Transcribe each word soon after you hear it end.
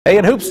Hey,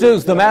 in Hoops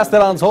News, the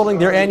Mastodons holding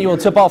their annual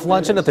tip-off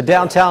luncheon at the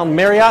downtown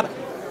Marriott.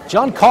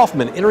 John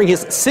Kaufman entering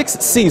his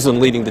 6th season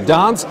leading the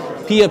Dons.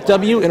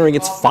 PFW entering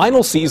its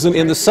final season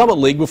in the Summit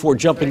League before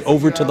jumping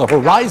over to the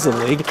Horizon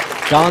League.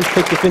 Dons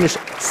picked to finish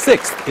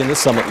 6th in the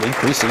Summit League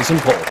preseason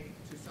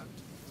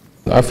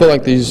poll. I feel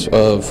like these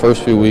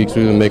first few weeks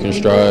we've been making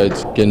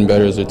strides, getting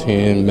better as a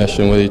team,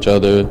 meshing with each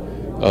other.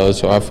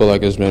 So I feel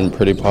like it's been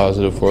pretty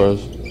positive for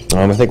us.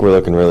 I think we're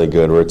looking really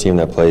good. We're a team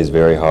that plays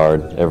very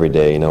hard every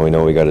day. We know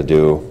what we got to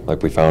do.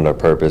 Like, we found our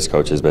purpose.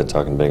 Coach has been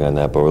talking big on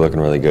that, but we're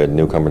looking really good.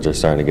 Newcomers are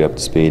starting to get up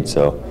to speed,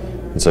 so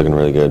it's looking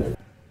really good.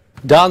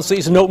 Don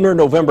season opener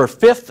November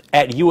 5th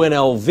at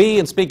UNLV.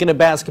 And speaking of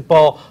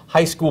basketball,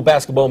 high school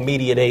basketball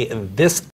media day this